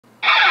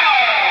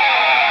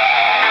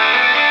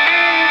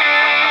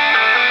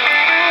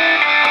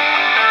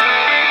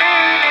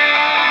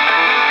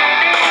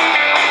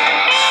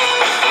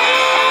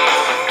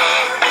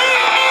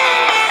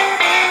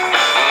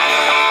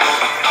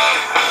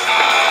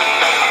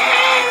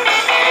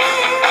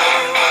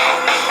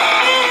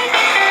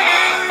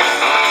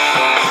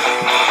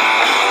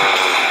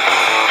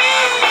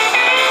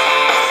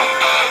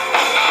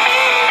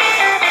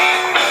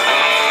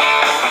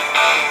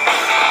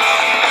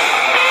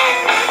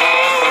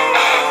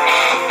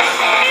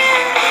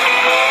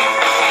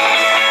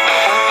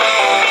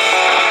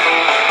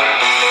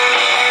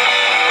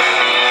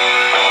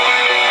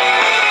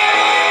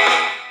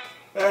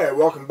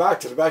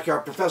to the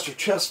Backyard Professor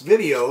Chess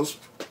videos.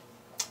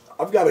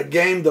 I've got a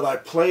game that I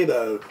played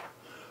a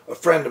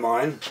friend of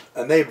mine,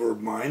 a neighbor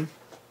of mine,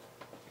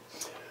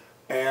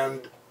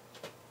 and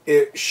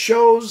it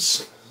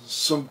shows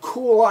some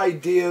cool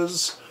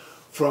ideas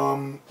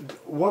from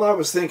what I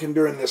was thinking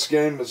during this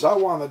game. Is I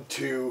wanted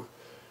to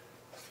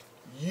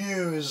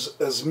use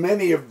as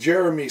many of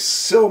Jeremy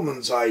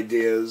Silman's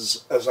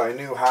ideas as I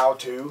knew how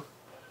to,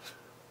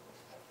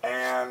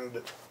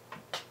 and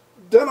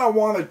then I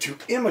wanted to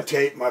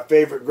imitate my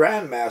favorite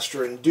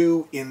Grandmaster and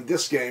do in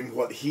this game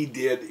what he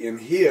did in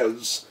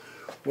his,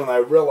 when I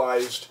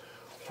realized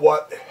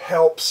what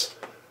helps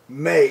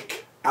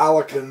make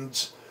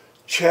Alekin's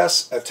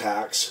chess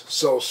attacks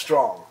so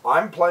strong.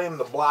 I'm playing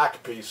the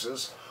black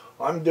pieces.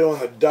 I'm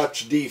doing a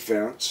Dutch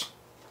defense.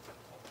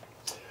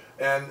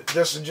 And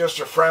this is just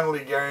a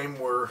friendly game.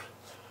 We're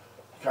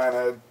kind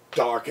of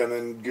talking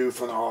and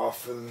goofing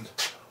off and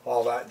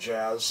all that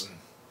jazz. And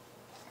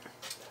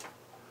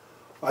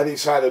I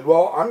decided,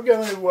 well, I'm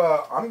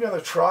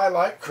gonna try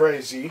like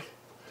crazy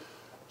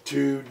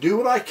to do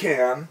what I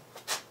can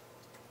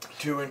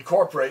to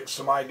incorporate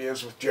some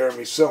ideas with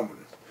Jeremy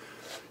Silman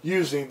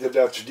using the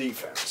Dutch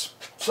defense.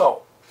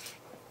 So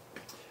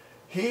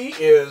he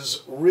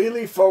is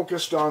really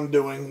focused on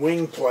doing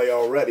wing play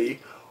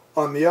already.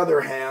 On the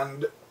other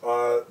hand,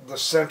 the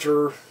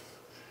center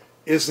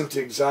isn't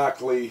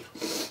exactly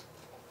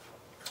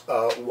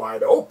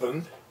wide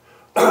open.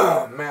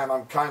 Man,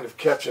 I'm kind of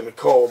catching a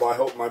cold. I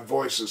hope my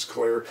voice is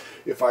clear.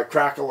 If I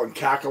crackle and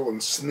cackle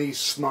and sneeze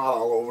snot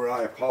all over,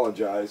 I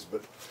apologize,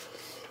 but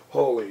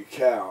holy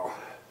cow.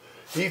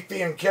 He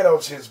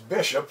fianchettos his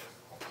bishop,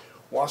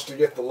 wants to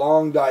get the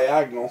long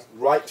diagonal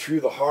right through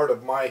the heart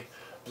of my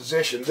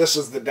position. This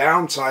is the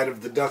downside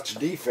of the Dutch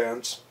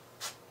defense,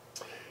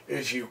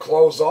 is you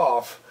close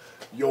off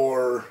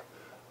your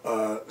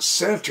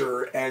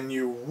center and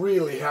you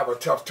really have a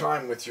tough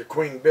time with your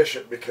queen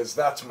bishop, because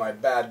that's my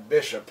bad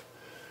bishop.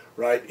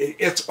 Right?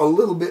 It's a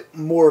little bit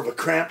more of a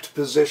cramped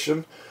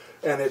position,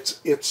 and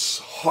it's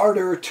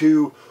harder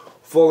to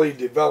fully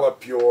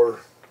develop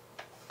your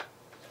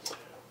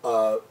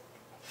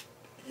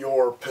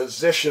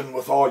position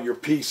with all your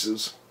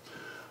pieces.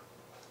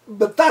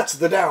 But that's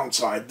the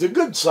downside. The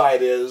good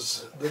side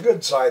is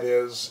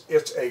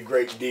it's a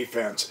great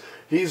defense.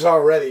 He's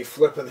already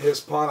flipping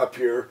his pawn up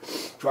here,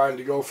 trying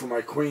to go for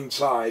my queen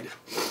side.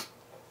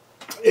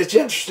 It's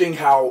interesting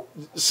how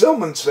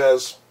Silman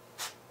says,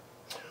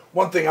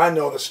 one thing I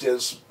noticed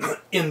is,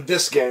 in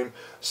this game,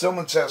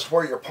 Silman says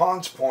where your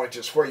pawns point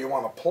is where you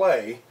want to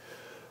play,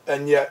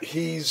 and yet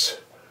he's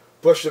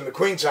pushing the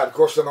queen side. Of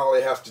course, then all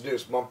he has to do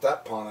is bump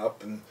that pawn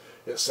up, and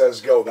it says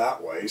go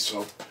that way.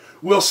 So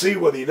we'll see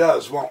what he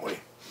does, won't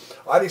we?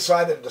 I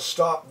decided to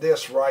stop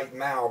this right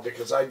now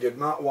because I did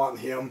not want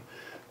him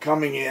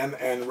coming in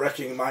and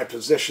wrecking my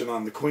position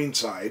on the queen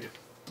side.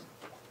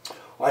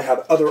 I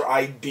had other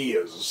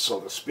ideas, so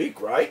to speak,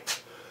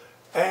 right?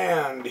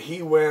 And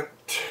he went...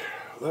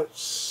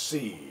 Let's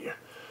see,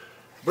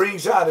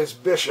 brings out his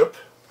bishop,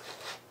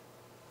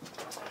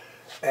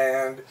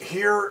 and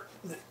here,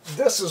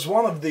 this is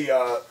one of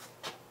the,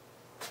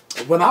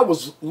 when I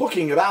was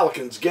looking at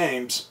Alekin's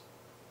games,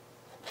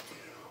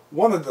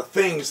 one of the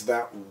things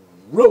that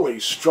really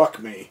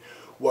struck me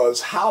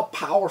was how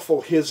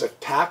powerful his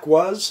attack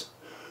was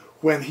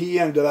when he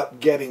ended up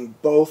getting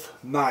both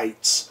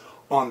knights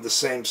on the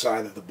same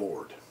side of the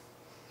board.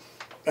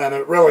 And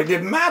it really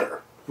didn't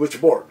matter which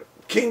board.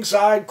 King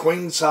side,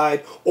 queen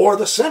side, or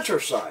the center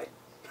side.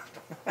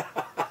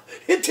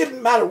 It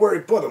didn't matter where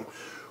he put them.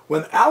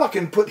 When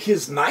Alekin put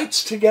his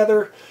knights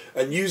together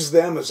and used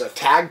them as a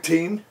tag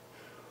team,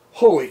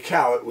 holy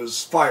cow, it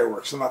was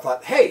fireworks. And I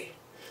thought, hey,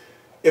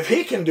 if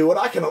he can do it,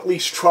 I can at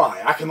least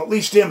try. I can at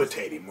least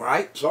imitate him,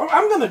 right? So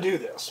I'm going to do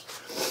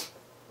this.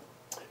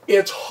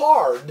 It's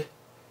hard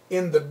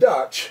in the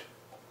Dutch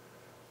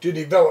to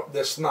develop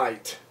this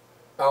knight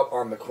out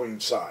on the queen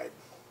side.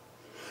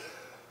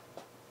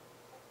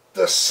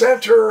 The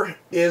center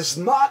is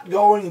not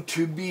going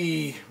to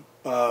be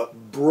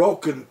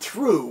broken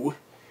through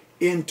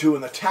into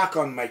an attack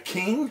on my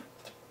king.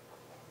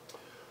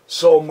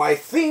 So my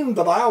theme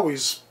that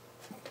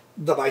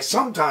I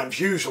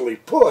sometimes usually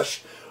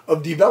push,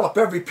 of develop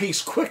every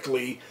piece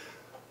quickly,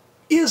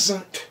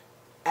 isn't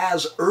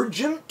as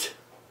urgent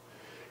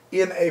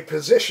in a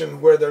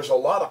position where there's a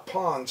lot of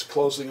pawns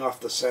closing off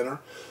the center.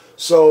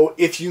 So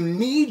if you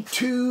need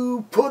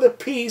to put a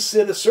piece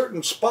in a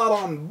certain spot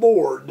on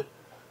board,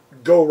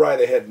 go right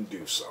ahead and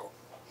do so.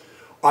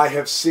 I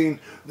have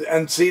seen,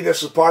 and see,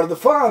 this is part of the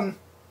fun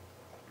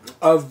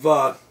of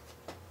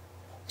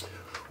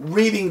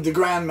reading the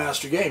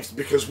Grandmaster games,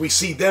 because we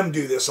see them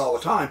do this all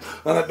the time,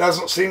 and it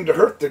doesn't seem to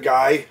hurt the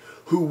guy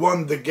who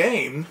won the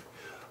game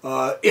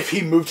if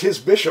he moved his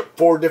bishop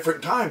 4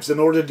 different times in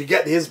order to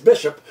get his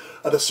bishop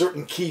at a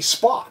certain key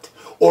spot,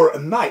 or a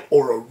knight,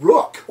 or a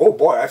rook. Oh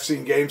boy, I've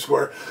seen games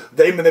where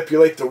they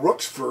manipulate the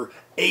rooks for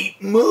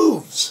 8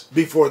 moves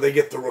before they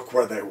get the rook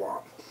where they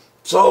want.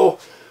 So,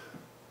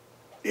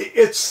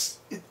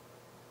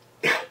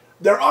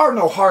 there are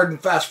no hard and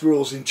fast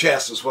rules in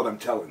chess, is what I'm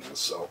telling you.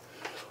 So,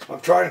 I'm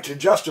trying to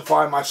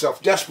justify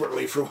myself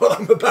desperately for what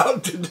I'm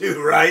about to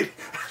do, right?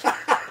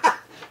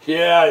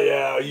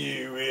 Yeah,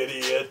 you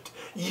idiot.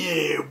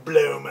 You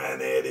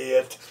bloomin'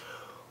 idiot.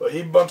 Well,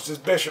 he bumps his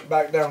bishop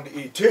back down to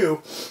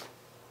e2.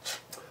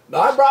 Now,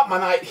 I brought my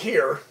knight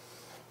here,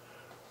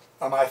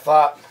 and I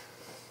thought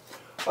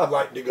I'd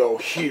like to go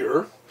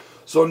here.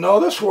 So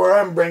notice where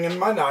I'm bringing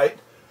my knight.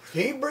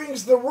 He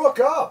brings the rook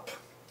up.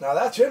 Now,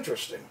 that's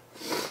interesting.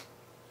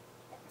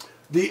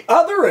 The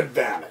other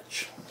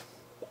advantage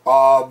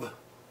of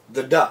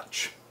the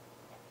Dutch,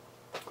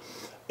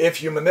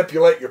 if you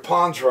manipulate your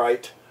pawns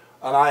right,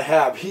 and I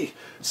have, he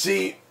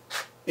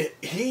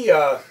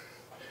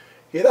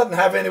doesn't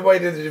have any way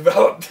to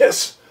develop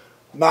this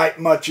knight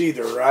much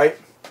either, right?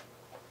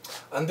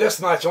 And this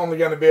knight's only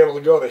going to be able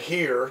to go to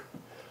here.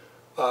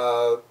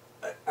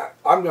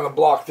 I'm going to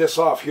block this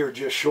off here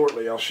just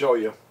shortly. I'll show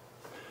you.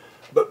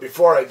 But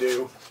before I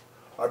do,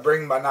 I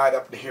bring my knight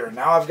up to here.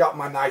 Now I've got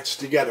my knights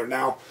together.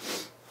 Now,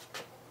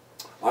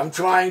 I'm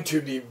trying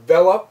to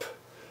develop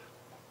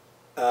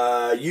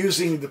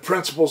using the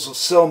principles of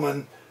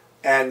Silman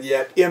and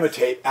yet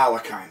imitate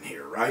Alekhine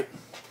here, right?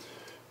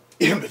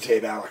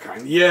 Imitate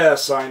Alekhine.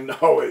 Yes, I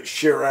know, it's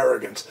sheer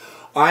arrogance.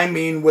 I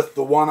mean with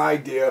the one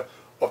idea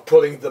of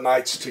putting the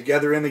knights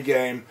together in a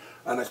game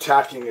and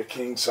attacking a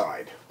king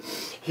side.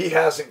 He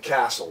hasn't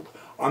castled.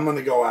 I'm going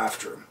to go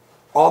after him.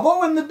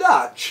 Although in the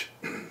Dutch,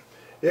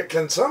 it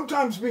can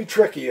sometimes be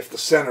tricky if the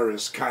center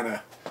is kind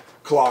of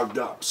clogged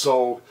up.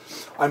 So,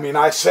 I mean,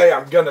 I say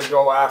I'm going to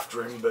go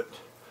after him, but...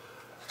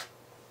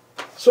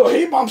 So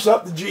he bumps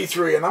up the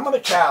g3, and I'm going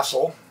to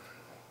castle.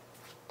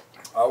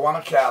 I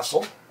want to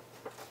castle.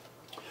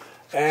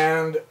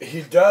 And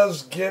he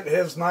does get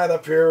his knight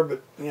up here,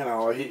 but, you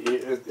know,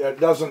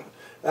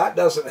 that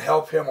doesn't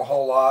help him a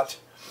whole lot.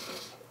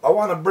 I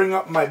want to bring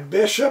up my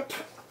bishop.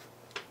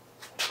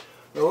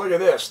 Now look at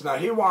this. Now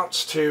he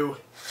wants to...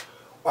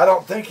 I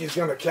don't think he's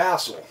going to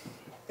castle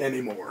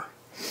anymore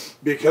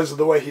because of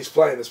the way he's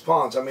playing his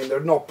pawns. I mean,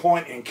 there's no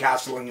point in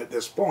castling at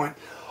this point.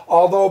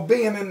 Although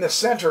being in the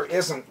center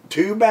isn't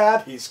too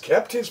bad. He's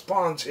kept his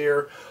pawns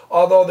here,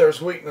 although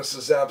there's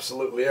weaknesses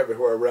absolutely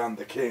everywhere around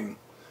the king.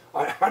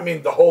 I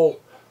mean, the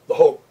whole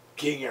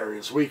king area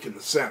is weak in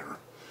the center.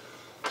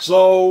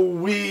 So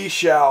we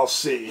shall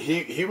see.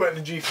 He went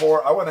to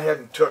g4. I went ahead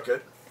and took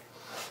it.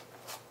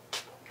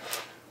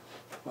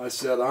 I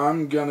said,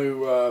 I'm going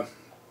to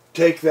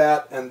take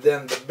that, and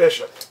then the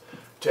bishop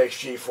takes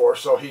g4.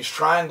 So he's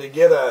trying to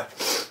get a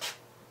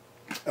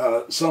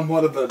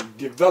somewhat of a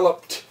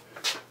developed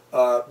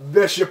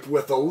bishop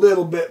with a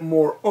little bit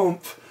more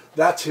oomph.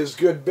 That's his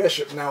good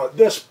bishop. Now at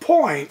this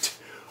point,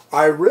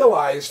 I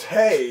realized,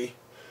 hey,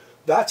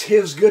 that's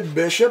his good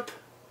bishop,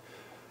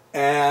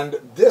 and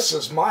this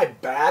is my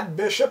bad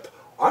bishop.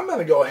 I'm going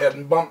to go ahead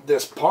and bump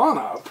this pawn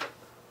up,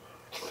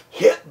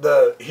 hit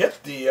the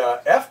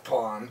F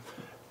pawn,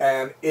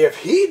 and if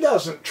he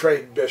doesn't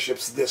trade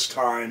bishops this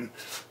time,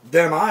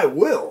 then I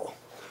will.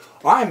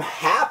 I'm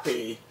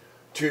happy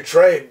to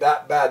trade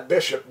that bad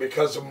bishop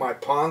because of my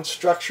pawn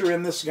structure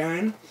in this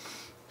game,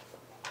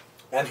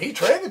 and he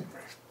traded me.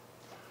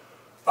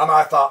 And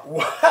I thought,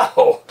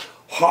 wow,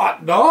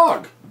 hot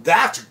dog,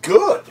 that's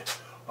good.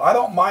 I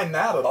don't mind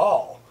that at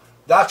all.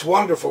 That's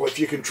wonderful. If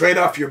you can trade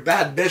off your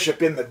bad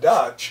bishop in the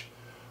Dutch,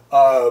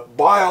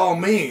 by all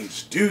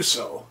means, do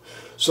so.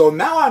 So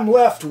now I'm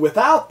left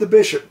without the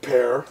bishop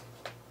pair.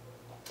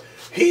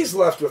 He's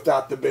left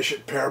without the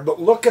bishop pair, but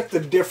look at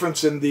the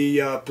difference in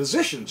the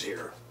positions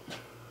here.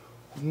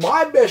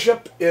 My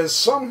bishop is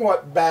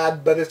somewhat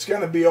bad, but it's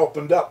going to be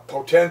opened up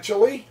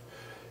potentially.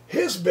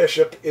 His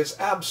bishop is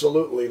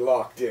absolutely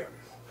locked in,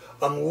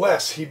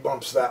 unless he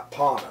bumps that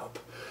pawn up.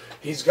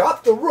 He's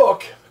got the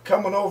rook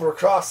coming over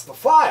across the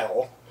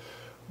file,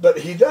 but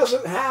he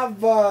doesn't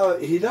have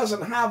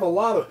a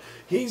lot of...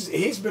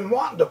 He's been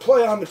wanting to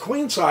play on the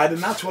queen side,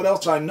 and that's what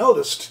else I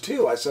noticed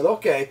too. I said,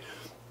 okay,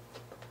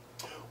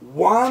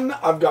 one,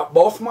 I've got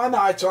both my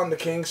knights on the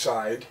king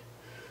side.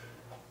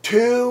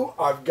 Two,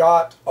 I've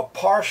got a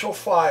partial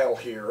file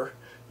here.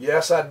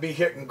 Yes, I'd be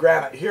hitting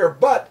granite here,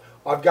 but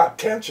I've got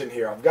tension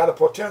here. I've got a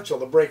potential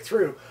to break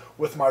through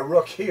with my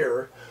rook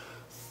here.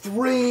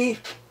 Three,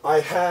 I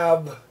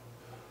have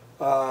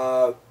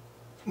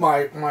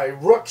my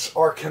rooks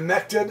are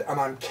connected and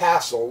I'm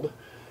castled.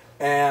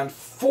 And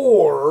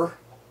four,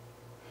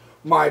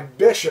 my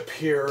bishop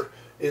here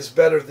is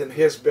better than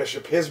his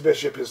bishop. His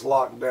bishop is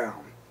locked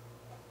down.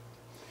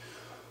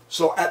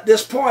 So at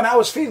this point, I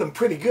was feeling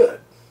pretty good,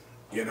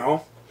 you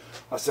know.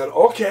 I said,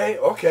 okay,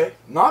 okay,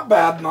 not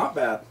bad, not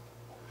bad.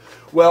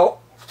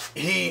 Well,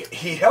 he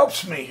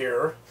helps me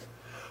here.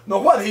 Now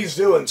what he's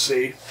doing,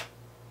 see,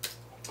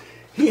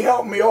 he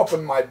helped me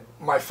open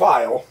my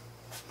file,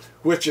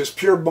 which is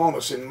pure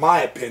bonus in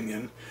my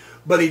opinion,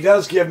 but he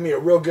does give me a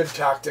real good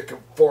tactic of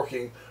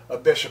forking a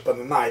bishop and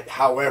a knight.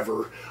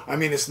 However, I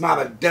mean, it's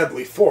not a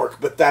deadly fork,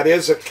 but that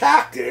is a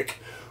tactic,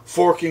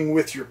 forking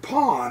with your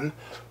pawn,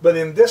 but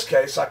in this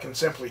case, I can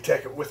simply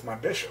take it with my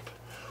bishop.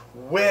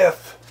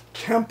 With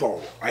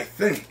tempo, I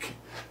think,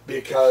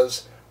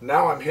 because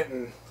now I'm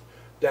hitting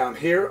Down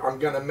here, I'm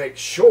going to make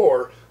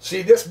sure,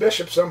 see this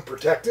bishop's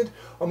unprotected,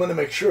 I'm going to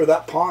make sure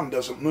that pawn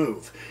doesn't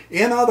move.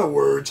 In other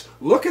words,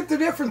 look at the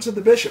difference of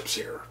the bishops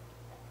here.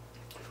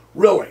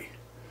 Really,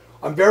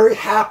 I'm very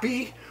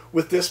happy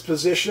with this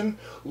position.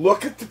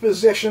 Look at the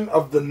position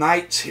of the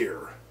knights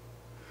here.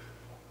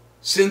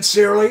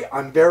 Sincerely,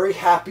 I'm very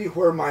happy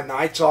where my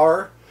knights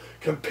are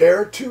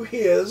compared to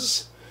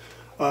his.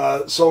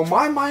 So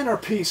my minor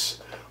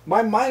pieces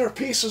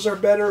are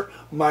better.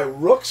 My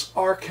rooks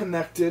are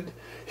connected.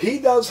 He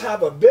does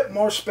have a bit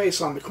more space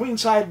on the queen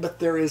side, but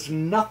there is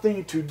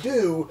nothing to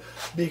do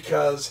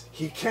because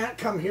he can't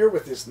come here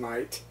with his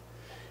knight.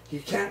 He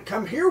can't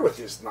come here with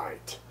his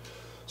knight.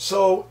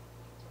 So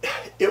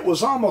it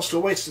was almost a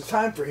waste of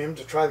time for him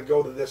to try to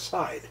go to this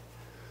side.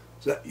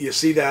 You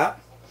see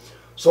that?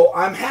 So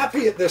I'm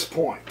happy at this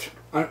point.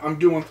 I'm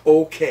doing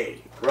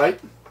okay, right?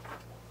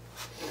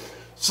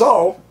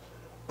 So,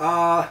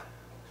 now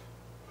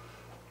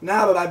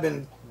that I've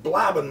been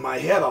blabbing my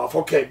head off,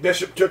 okay,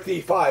 bishop took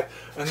the e5,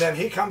 and then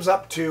he comes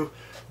up to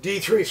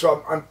d3.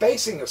 So I'm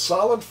facing a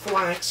solid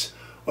flanks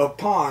of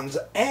pawns,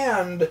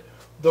 and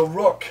the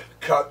rook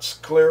cuts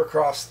clear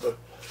across the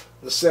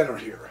center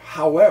here.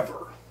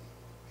 However,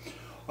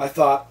 I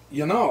thought,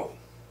 you know,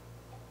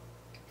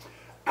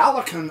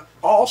 Alekin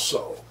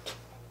also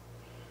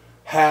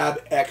had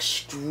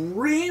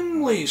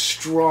extremely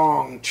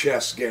strong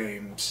chess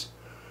games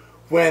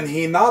when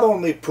he not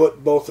only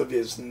put both of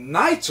his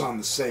knights on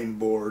the same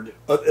board,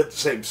 at the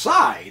same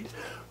side,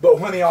 but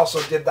when he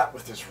also did that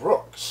with his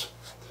rooks.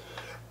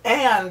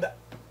 And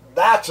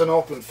that's an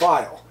open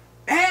file.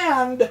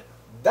 And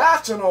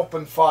that's an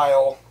open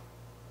file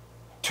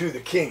to the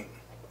king,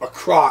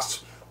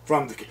 across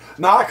from the king.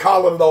 Now I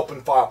call it an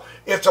open file.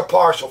 It's a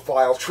partial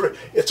file.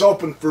 It's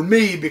open for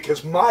me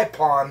because my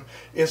pawn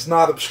is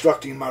not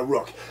obstructing my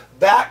rook.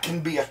 That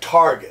can be a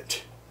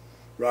target,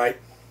 right?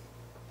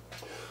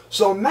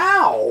 So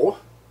now,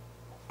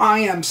 I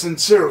am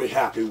sincerely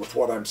happy with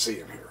what I'm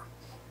seeing here.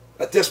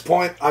 At this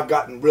point, I've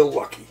gotten real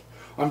lucky.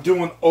 I'm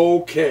doing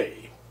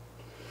okay.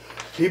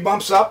 He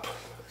bumps up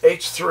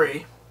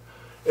h3.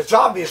 It's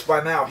obvious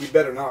by now he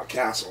better not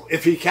castle.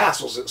 If he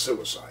castles, it's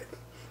suicide.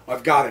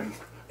 I've got him.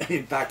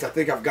 In fact, I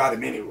think I've got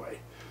him anyway.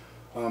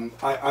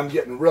 I'm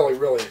getting really,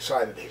 really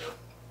excited here.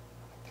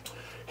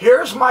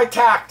 Here's my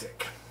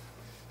tactic.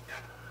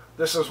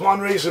 This is one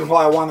reason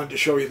why I wanted to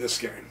show you this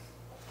game.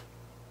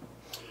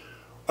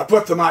 I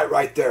put the knight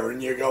right there,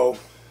 and you go,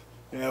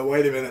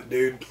 wait a minute,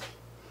 dude.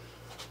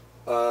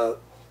 Aren't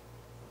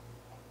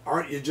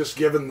you just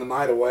giving the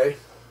knight away?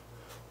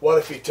 What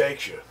if he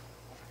takes you?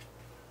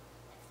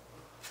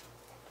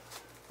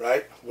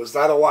 Right? Was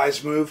that a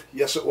wise move?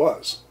 Yes, it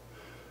was.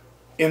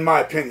 In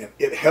my opinion,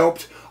 it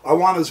helped. I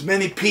want as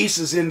many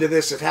pieces into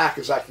this attack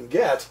as I can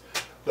get,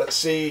 but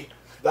see,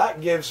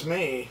 that gives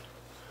me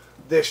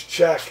this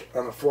check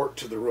on a fork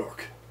to the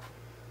rook.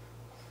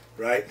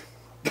 Right?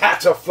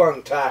 That's a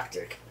fun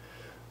tactic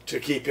to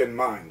keep in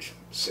mind,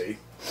 see?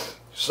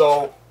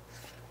 So,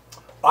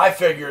 I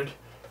figured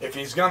if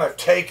he's going to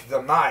take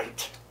the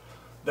knight,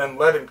 then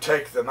let him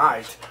take the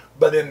knight.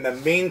 But in the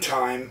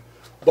meantime,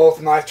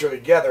 both knights are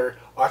together.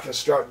 I can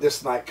start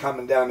this knight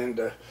coming down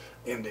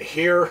into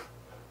here,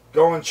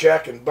 go and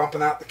check and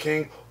bumping out the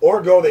king,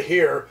 or go to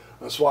here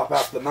and swap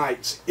out the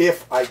knights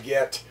if I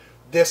get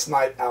this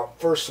knight out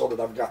first so that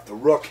I've got the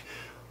rook.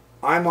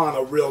 I'm on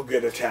a real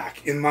good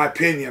attack. In my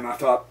opinion, I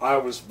thought I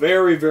was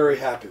very, very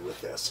happy with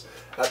this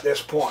at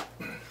this point.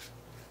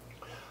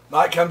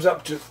 Knight comes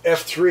up to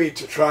f3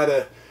 to try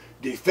to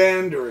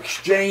defend or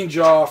exchange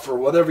off or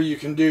whatever you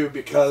can do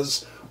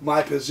because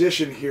my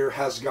position here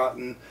has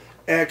gotten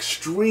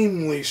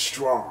extremely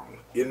strong,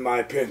 in my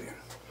opinion.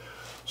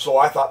 So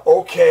I thought,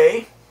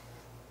 okay,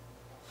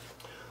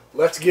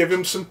 let's give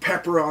him some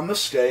pepper on the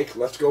steak.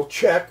 Let's go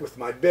check with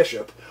my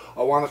bishop.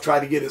 I want to try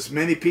to get as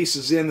many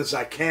pieces in as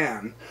I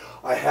can.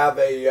 I have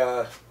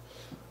an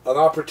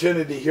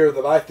opportunity here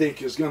that I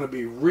think is going to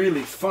be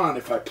really fun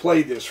if I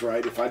play this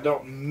right, if I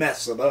don't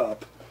mess it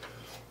up.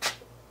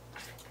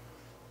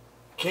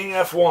 King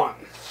f1.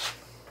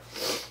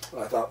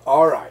 I thought,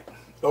 all right,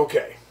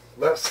 okay,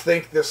 let's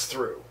think this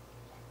through.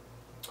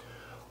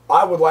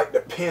 I would like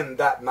to pin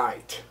that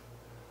knight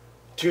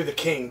to the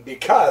king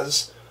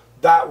because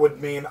that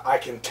would mean I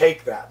can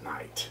take that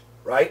knight,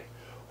 right?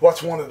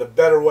 What's one of the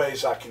better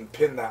ways I can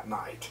pin that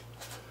knight?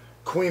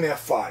 Queen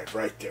f5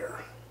 right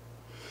there.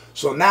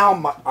 So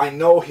now I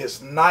know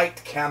his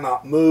knight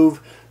cannot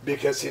move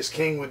because his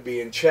king would be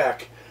in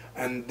check,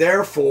 and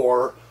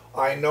therefore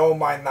I know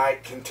my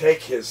knight can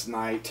take his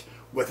knight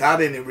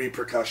without any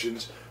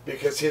repercussions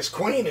because his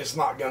queen is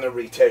not going to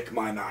retake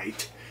my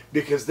knight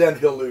because then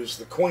he'll lose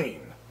the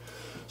queen.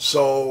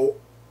 So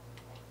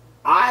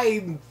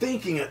I'm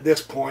thinking at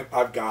this point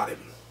I've got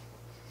him.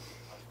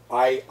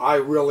 I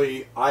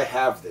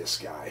have this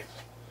guy.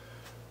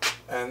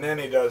 And then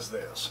he does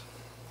this.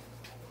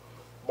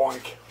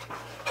 Boink.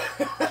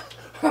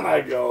 And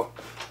I go,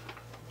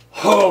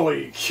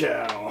 holy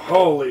cow,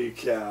 holy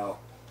cow.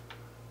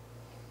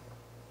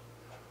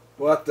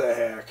 What the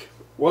heck?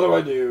 What do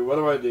I do? What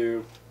do I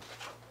do?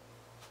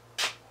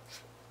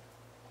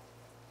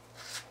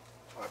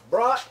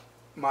 brought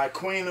my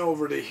queen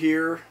over to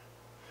here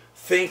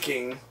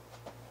thinking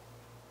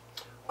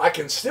I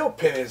can still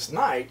pin his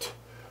knight,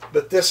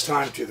 but this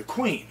time to the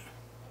queen.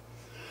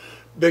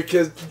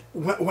 Because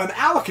when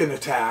Alekin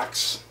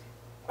attacks,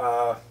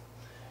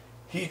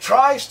 he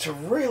tries to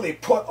really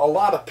put a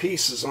lot of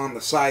pieces on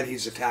the side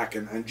he's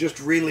attacking and just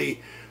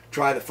really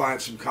try to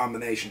find some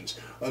combinations.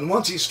 And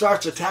once he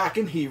starts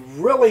attacking, he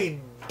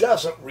really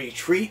doesn't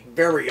retreat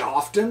very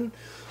often,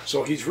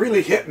 so he's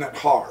really hitting it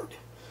hard.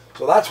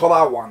 So that's what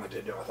I wanted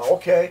to do. I thought,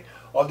 okay,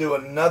 I'll do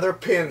another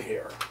pin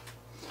here.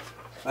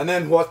 And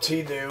then what's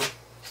he do?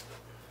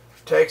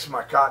 Takes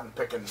my cotton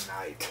picking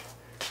knight.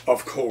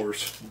 Of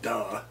course,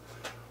 duh.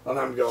 And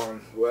I'm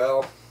going,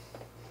 well,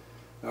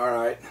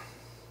 alright.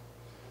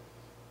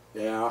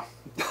 Yeah.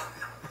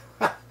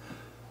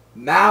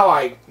 Now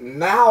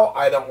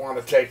I don't want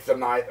to take the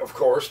knight, of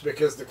course,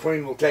 because the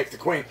queen will take the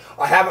queen.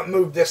 I haven't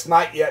moved this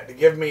knight yet to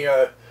give me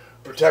a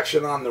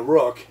protection on the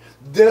rook.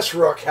 This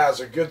rook has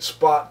a good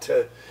spot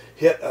to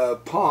hit a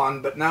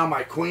pawn, but now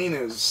my queen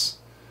is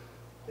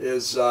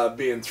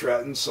being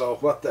threatened, so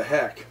what the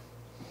heck.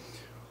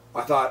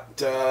 I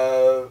thought,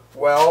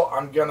 well,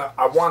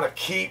 I want to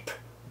keep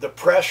the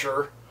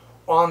pressure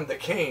on the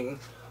king,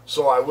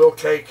 so I will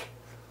take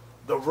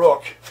the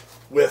rook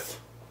with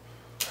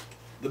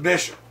the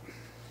bishop.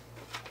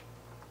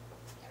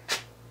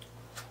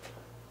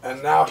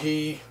 And now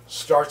he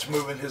starts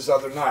moving his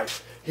other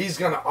knight. He's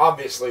going to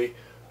obviously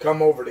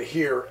come over to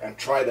here and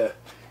try to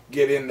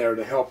get in there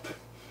to help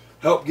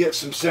get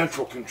some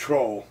central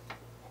control.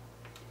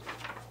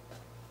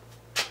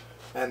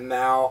 And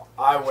now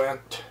I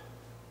went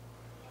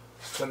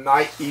to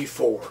knight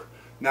e4.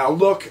 Now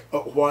look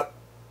at what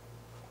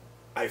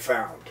I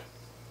found.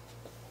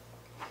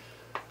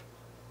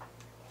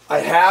 I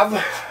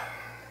have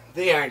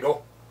the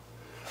angle.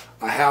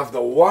 I have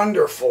the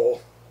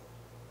wonderful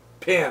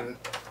pin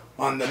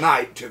on the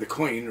knight to the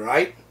queen,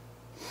 right?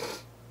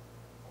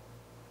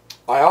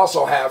 I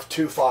also have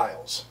two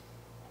files.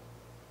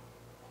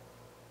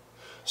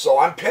 So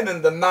I'm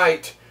pinning the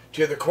knight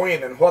to the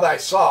queen, and what I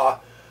saw,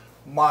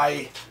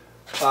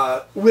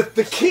 with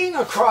the king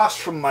across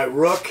from my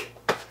rook,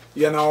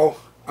 you know,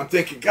 I'm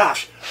thinking,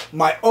 gosh,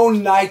 my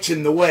own knight's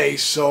in the way,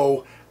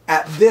 so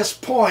at this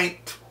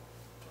point,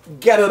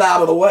 get it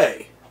out of the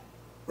way,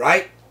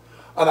 right?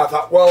 And I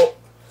thought, well,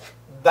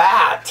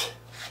 that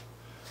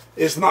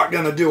is not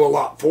going to do a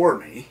lot for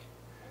me,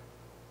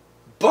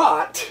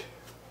 but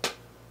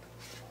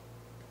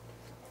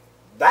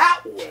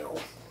that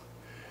will,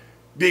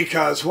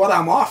 because what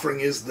I'm offering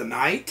is the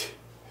knight,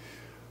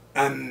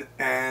 and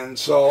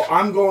so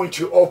I'm going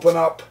to open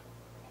up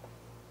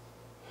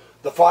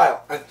the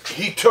file. And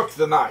he took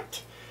the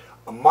knight.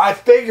 My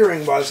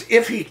figuring was,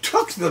 if he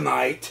took the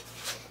knight,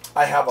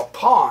 I have a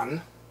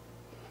pawn,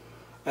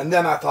 and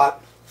then I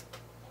thought,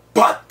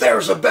 but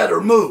there's a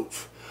better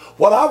move.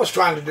 What I was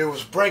trying to do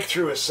was break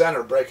through his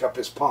center, break up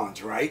his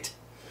pawns, right?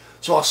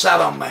 So I sat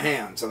on my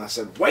hands and I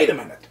said, wait a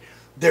minute,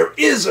 there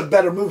is a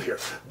better move here.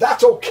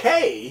 That's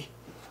okay,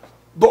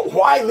 but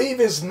why leave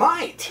his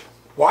knight?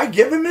 Why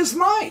give him his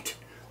knight?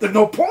 There's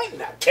no point in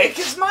that. Take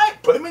his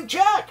knight, put him in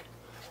check.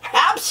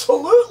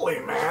 Absolutely,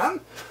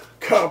 man.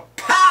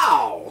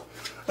 Kapow!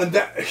 And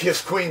that,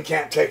 his queen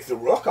can't take the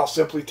rook. I'll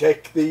simply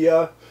take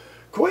the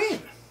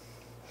queen.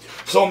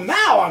 So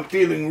now I'm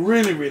feeling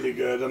really, really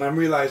good, and I'm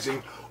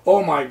realizing,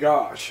 oh my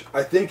gosh,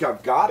 I think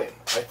I've got him.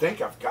 I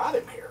think I've got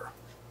him here.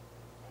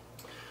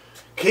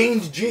 King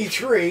to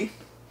g3,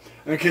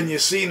 and can you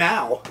see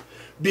now,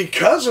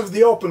 because of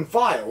the open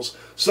files,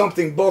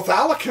 something both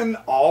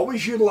Alekin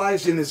always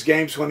utilized in his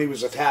games when he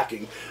was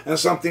attacking, and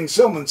something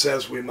Silman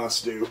says we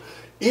must do,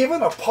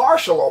 even a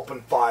partial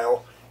open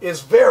file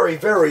is very,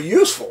 very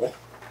useful,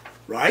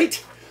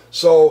 right?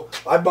 So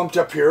I bumped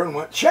up here and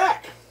went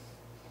check.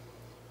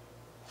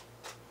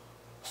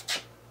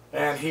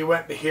 And he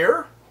went to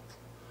here,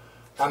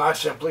 and I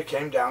simply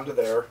came down to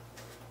there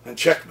and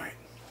checkmate.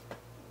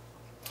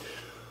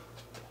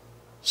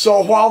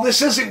 So while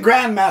this isn't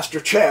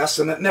Grandmaster chess,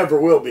 and it never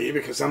will be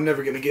because I'm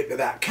never going to get to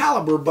that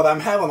caliber, but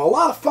I'm having a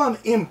lot of fun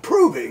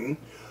improving,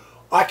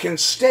 I can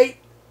state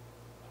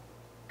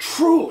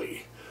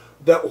truly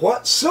that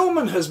what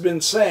Silman has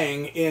been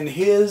saying in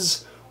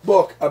his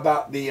book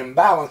about the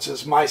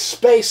imbalances, my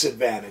space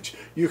advantage,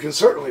 you can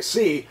certainly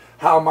see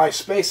how my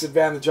space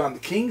advantage on the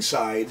king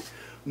side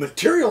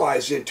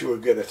materialized into a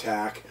good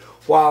attack,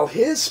 while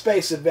his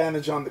space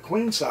advantage on the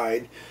queen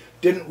side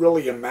didn't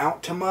really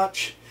amount to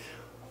much.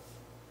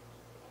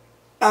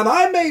 And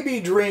I may be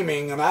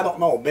dreaming, and I don't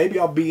know, maybe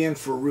I'll be in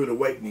for a rude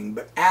awakening,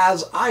 but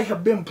as I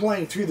have been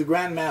playing through the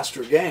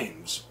Grandmaster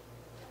games,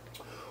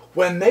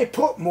 when they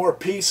put more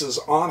pieces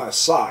on a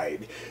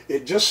side,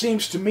 it just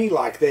seems to me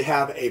like they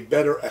have a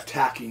better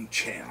attacking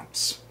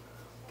chance.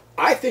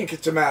 I think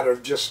it's a matter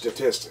of just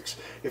statistics.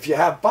 If you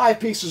have 5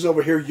 pieces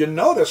over here, you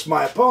notice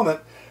my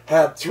opponent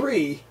had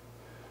 3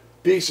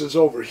 pieces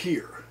over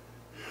here.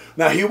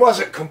 Now, he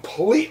wasn't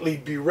completely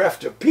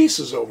bereft of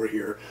pieces over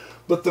here,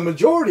 but the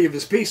majority of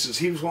his pieces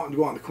he was wanting to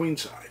go on the queen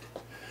side.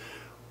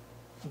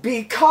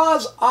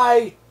 Because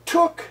I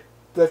took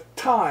the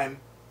time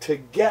to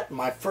get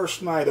my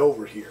first night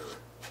over here,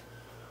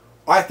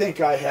 I think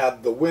I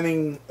had the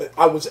winning,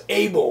 I was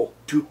able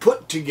to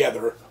put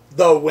together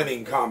the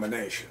winning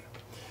combination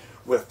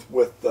with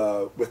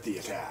the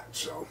attack.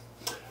 So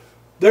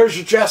there's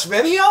your chess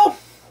video.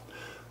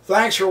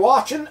 Thanks for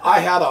watching. I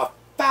had a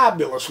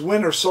fabulous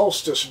winter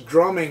solstice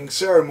drumming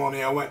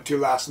ceremony I went to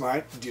last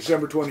night,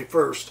 December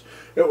 21st.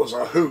 It was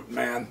a hoot,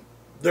 man.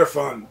 They're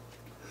fun.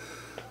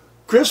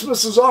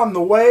 Christmas is on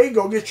the way.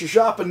 Go get your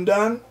shopping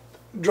done.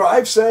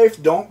 Drive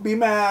safe. Don't be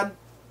mad.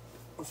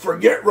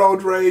 Forget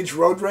road rage.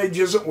 Road rage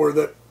isn't worth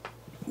it.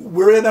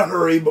 We're in a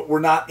hurry, but we're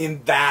not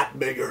in that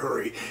big a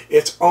hurry.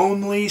 It's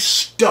only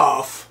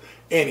stuff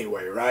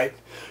anyway, right?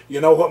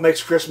 You know what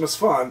makes Christmas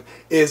fun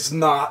is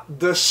not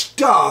the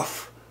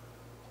stuff,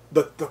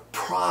 but the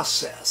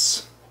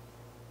process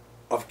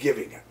of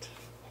giving it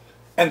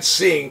and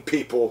seeing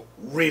people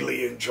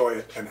really enjoy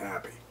it and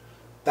happy.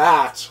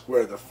 That's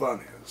where the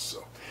fun is.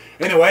 So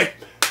anyway,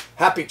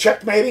 happy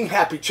checkmating,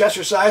 happy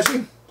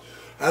chesserizing.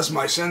 As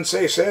my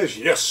sensei says,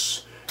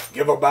 yes,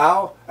 give a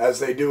bow as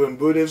they do in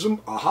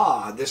Buddhism.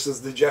 Aha, this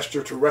is the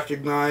gesture to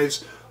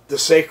recognize the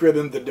sacred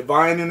and the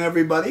divine in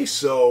everybody.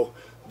 So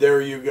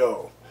there you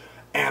go.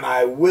 And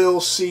I will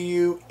see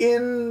you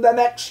in the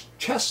next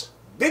chess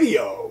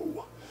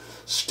video.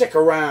 Stick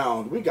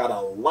around. We got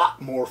a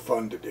lot more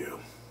fun to do.